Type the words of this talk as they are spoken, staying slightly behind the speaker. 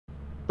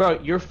Bro,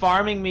 you're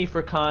farming me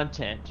for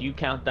content. You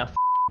count that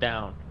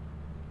down.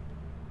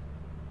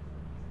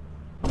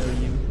 No,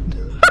 you.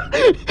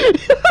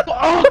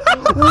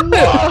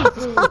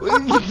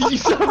 You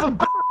son of a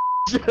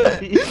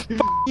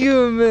bitch.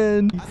 You,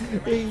 man.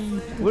 Hey.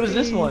 What is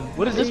this one?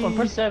 What is this one?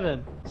 Press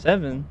 7.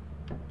 7.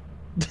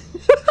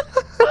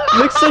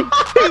 Looks like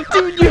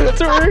dude, you're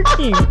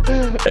twerking.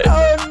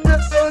 Oh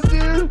no,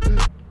 dude.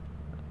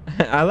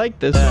 I like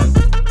this one.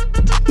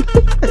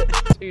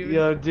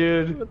 Yo,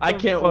 dude, I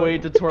can't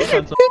wait to twerk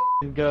on some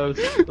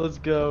ghosts. Let's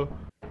go.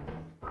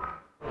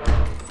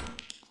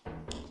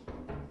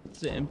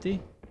 Is it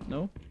empty?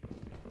 No.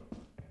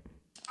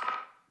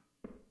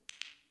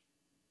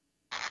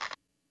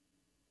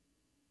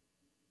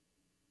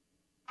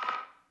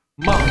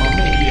 Mamma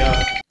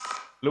mia.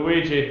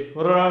 Luigi,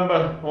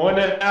 remember, when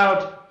it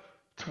out,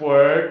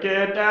 twerk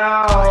it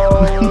out.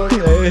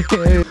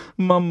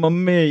 Mamma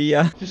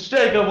mia. Just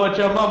shake up what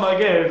your mama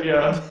gave you.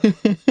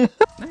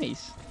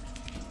 Nice.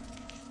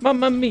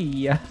 Mamma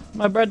mia.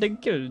 My brother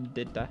killed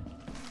it.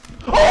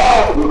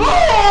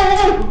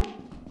 Oh!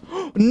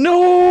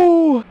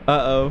 No!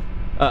 Uh-oh.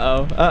 Uh-oh.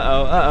 Uh-oh.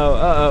 Uh-oh.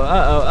 Uh-oh.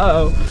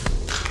 Uh-oh.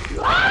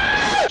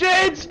 Uh-oh.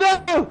 James,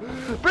 no!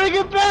 Bring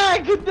it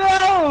back!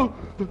 No!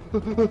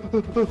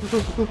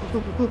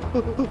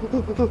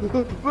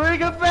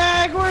 Bring it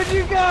back! Where'd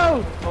you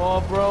go?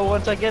 Oh, bro,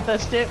 once I get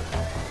that stick...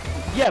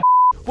 Yeah,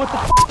 what the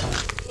f***?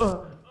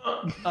 Oh,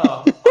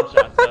 I'm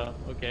shot though.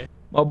 Okay.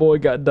 My boy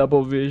got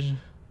double vision.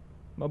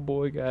 My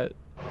boy got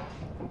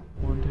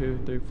 1, 2,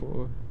 3,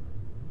 4.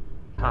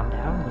 Calm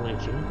down,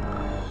 Luigi.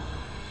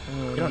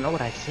 You don't know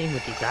what I've seen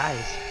with these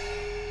eyes.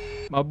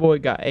 My boy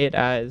got 8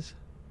 eyes.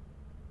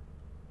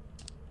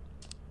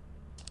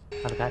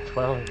 I've got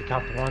 12 if you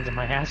count the ones in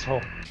my asshole.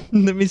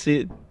 Let me see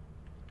it.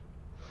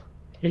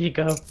 Here you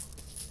go.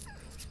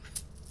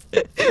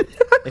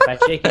 If I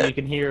shake him, you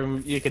can hear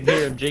him. You can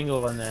hear him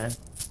jingle in there.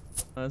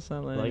 That's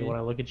not Like letting me. when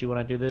I look at you when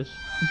I do this.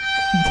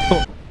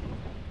 Oh.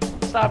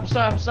 Stop!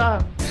 Stop!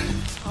 Stop!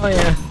 Oh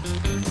yeah.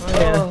 Oh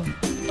yeah.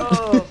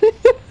 Oh.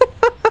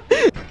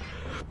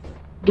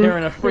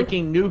 Carrying a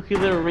freaking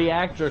nuclear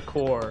reactor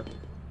core.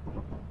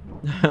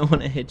 I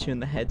want to hit you in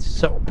the head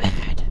so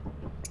bad.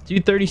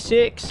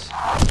 236.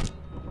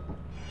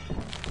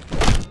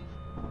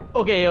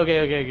 Okay.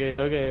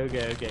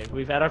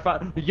 We've had our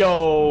fun.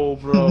 Yo,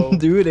 bro.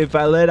 Dude, if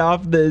I let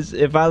off of this.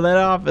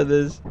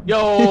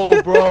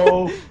 Yo,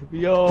 bro.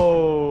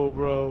 Yo,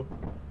 bro.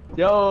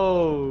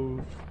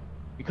 Yo.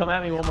 You come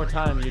at me one more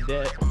time, you're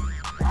dead.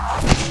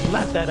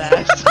 Slap that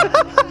ass.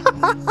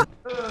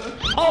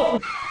 Oh.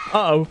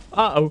 Uh-oh.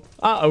 Uh-oh.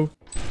 Uh-oh.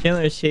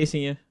 Chandler is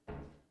chasing you.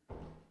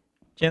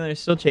 Chandler is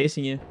still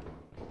chasing you.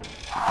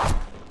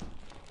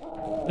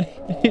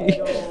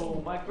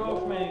 Yo, my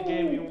girlfriend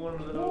gave me one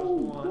of those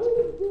once.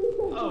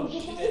 Oh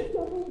shit.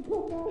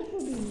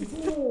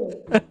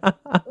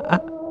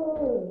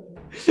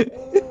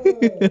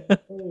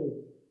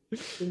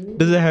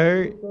 Does it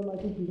hurt?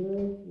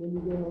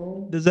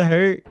 Does it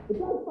hurt?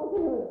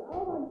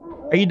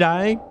 Are you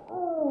dying?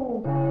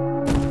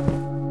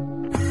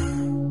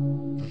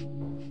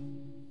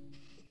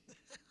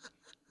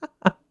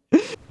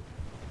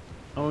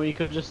 Oh, you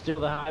could just steal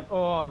the hype.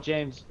 Oh,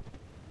 James.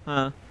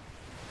 Huh?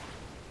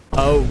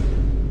 Oh.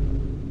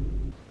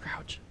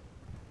 Crouch.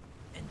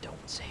 And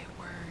don't say a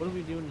word. What do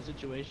we do in a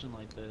situation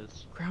like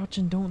this? Crouch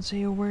and don't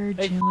say a word,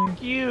 Hey, Chandler.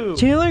 f you.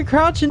 Chandler,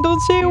 crouch and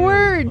don't say a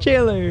word,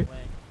 Chandler.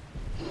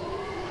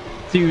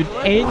 Dude,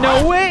 ain't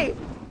no way.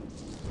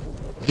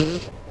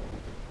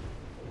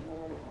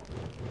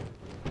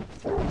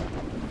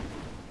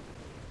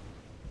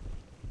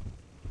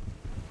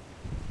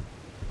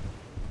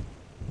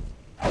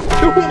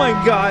 Oh my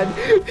god.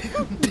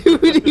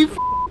 Dude, he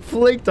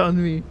flicked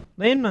on me.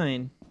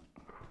 Landmine.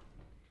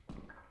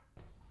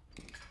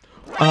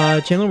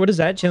 Chandler, what is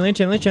that? Chandler. Oh, it's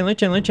got a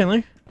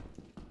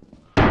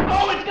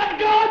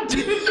gun!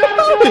 It's got a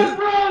gun!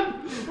 Run!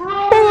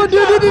 Run! Oh,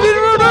 dude,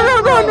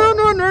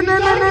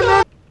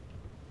 run.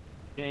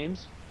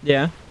 James,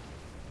 Yeah.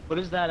 what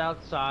is that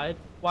outside?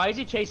 Why is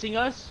he chasing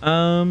us?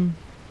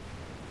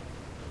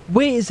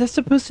 Wait, is that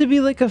supposed to be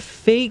like a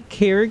fake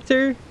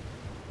character?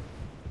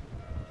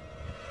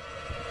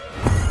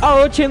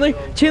 Oh, Chandler,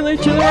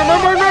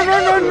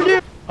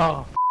 run.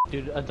 Oh,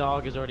 dude, a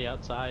dog is already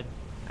outside.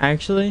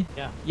 Actually?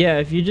 Yeah. Yeah,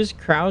 if you just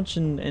crouch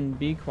and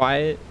be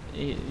quiet,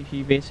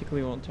 he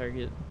basically won't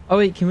target. Oh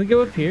wait, can we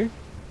go up here?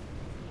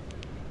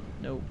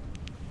 Nope.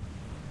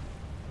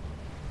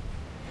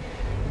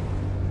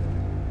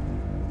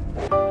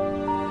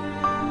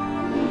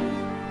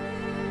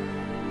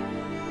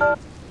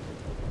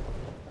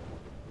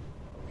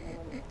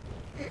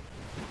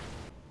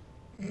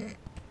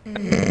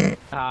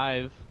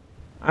 Hive.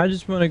 I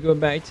just want to go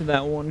back to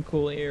that one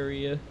cool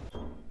area.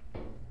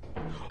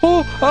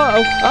 Oh,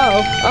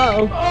 uh-oh.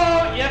 Oh,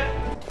 yep.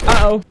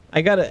 Uh-oh.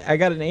 I got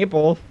an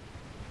 8-ball.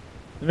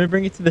 Let me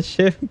bring it to the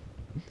ship.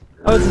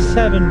 Oh, it's a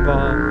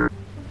 7-ball.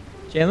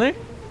 Chandler?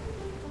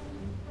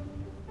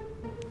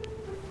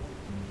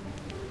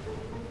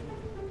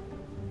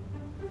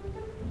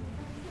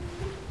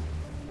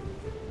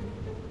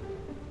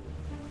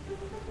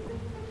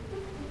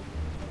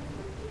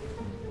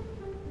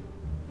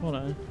 Hold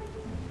on.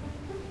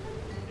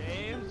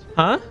 James,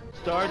 Huh?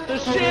 start the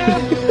ship!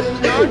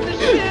 Start the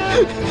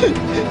ship!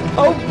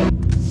 Oh!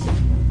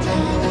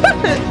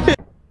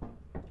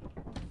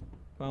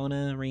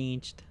 Quota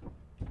reached.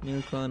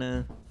 New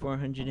quota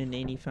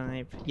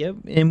 485. Yep,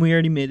 and we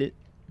already made it.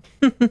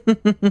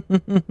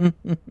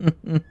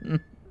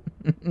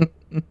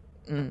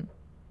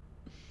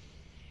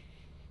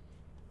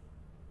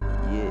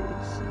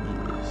 Yes,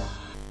 yes.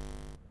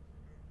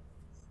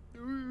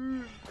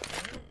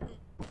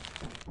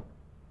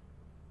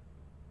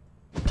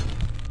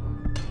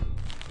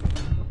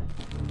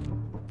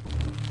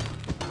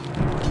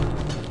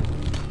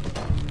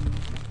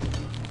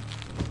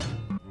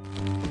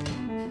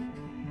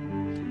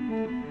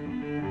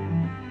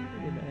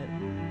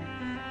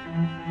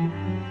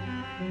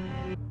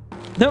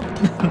 Nope.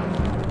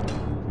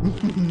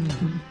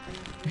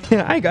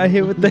 I got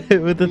hit with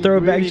the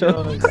throwback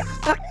shot.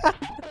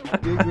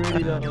 Get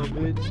gritty dog,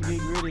 bitch. Get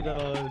gritty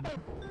dog.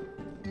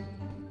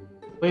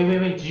 Wait.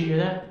 Did you hear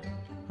that?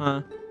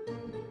 Huh?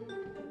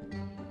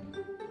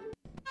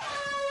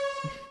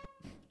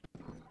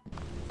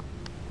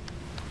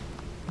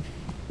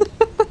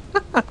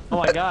 Oh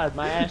my god,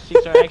 my ass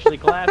cheeks are actually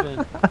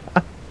clapping.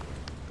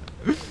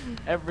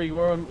 Every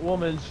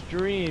woman's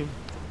dream.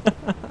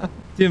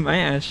 Dude, my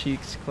ass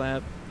cheeks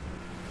clap.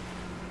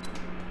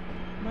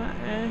 My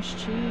ass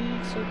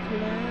cheeks are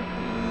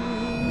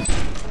clapping.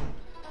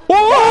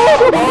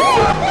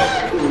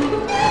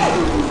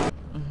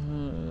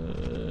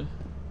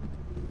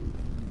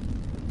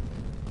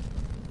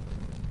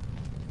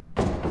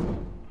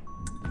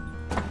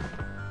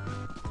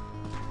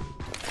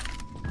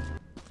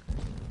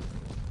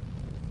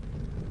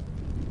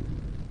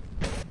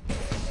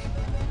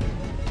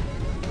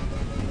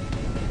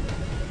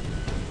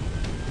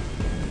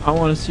 I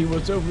want to see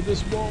what's over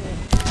this wall.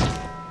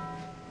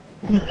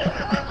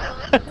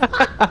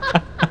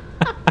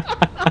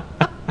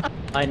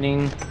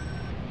 Lightning.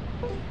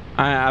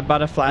 I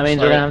bought a That flashlight.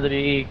 means we're gonna have to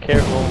be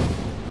careful.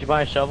 Did you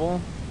buy a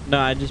shovel? No,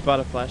 I just bought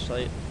a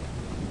flashlight.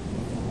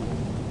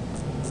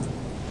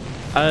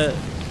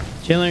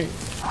 Chandler.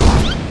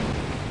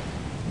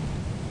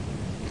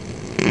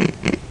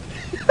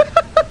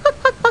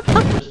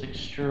 It's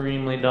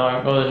extremely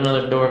dark. Oh, there's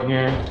another door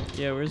here.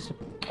 Yeah, where's the...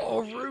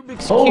 Oh,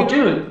 Rubik's Oh, Cube.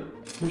 dude!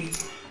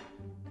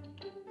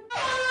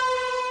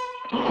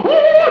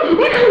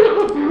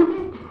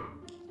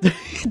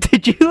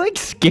 Did you like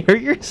scare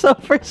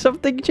yourself or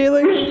something,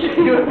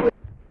 Chandler?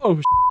 Oh,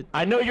 shit.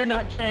 I know you're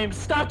not James.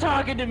 Stop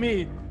talking to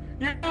me.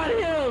 You're not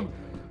him.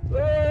 Go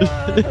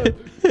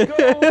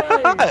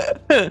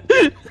away.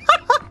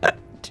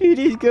 Dude,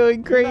 he's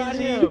going You're not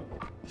crazy. him.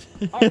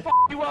 I'll f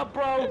you up,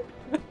 bro.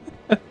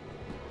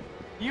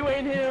 You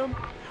ain't him.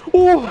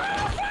 Oh.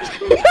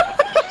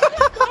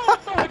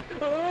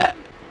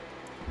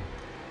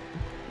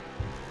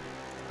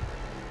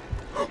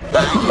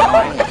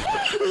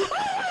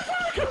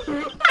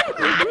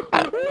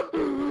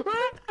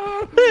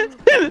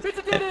 It's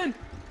a dead end.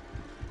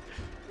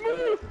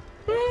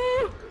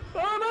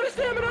 I'm out of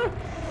stamina.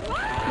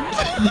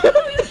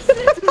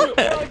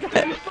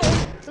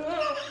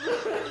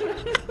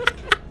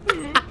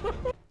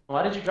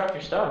 Why did you drop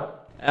your stuff?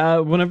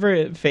 Whenever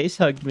it face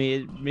hugged me,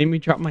 it made me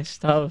drop my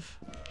stuff.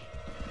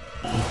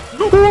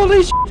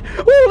 Holy shit!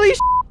 Holy shit!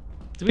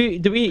 Do we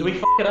Did we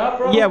f it up,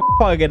 bro? Yeah, we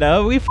fuck it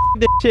up. We f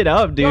this shit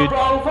up, dude. No,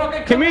 bro,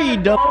 fucking Come here, you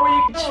dumb bro. Where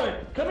you bitch. going?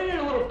 Come here,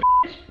 you little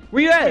bitch.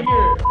 Where you at? Come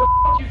here. The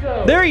f you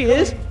go? There he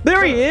is.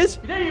 There he is.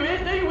 There you is.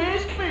 There you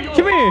is. Come here, you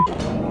Come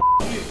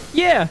little here.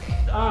 Yeah.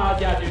 Ah,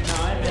 yeah, dude. No,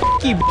 I missed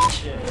Fuck you, that bitch.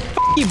 shit.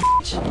 Fuck you,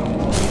 bitch.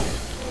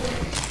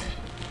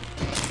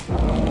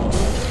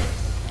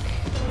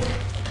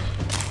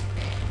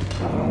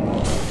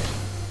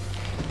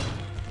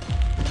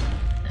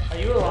 Are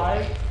you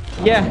alive?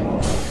 Yeah.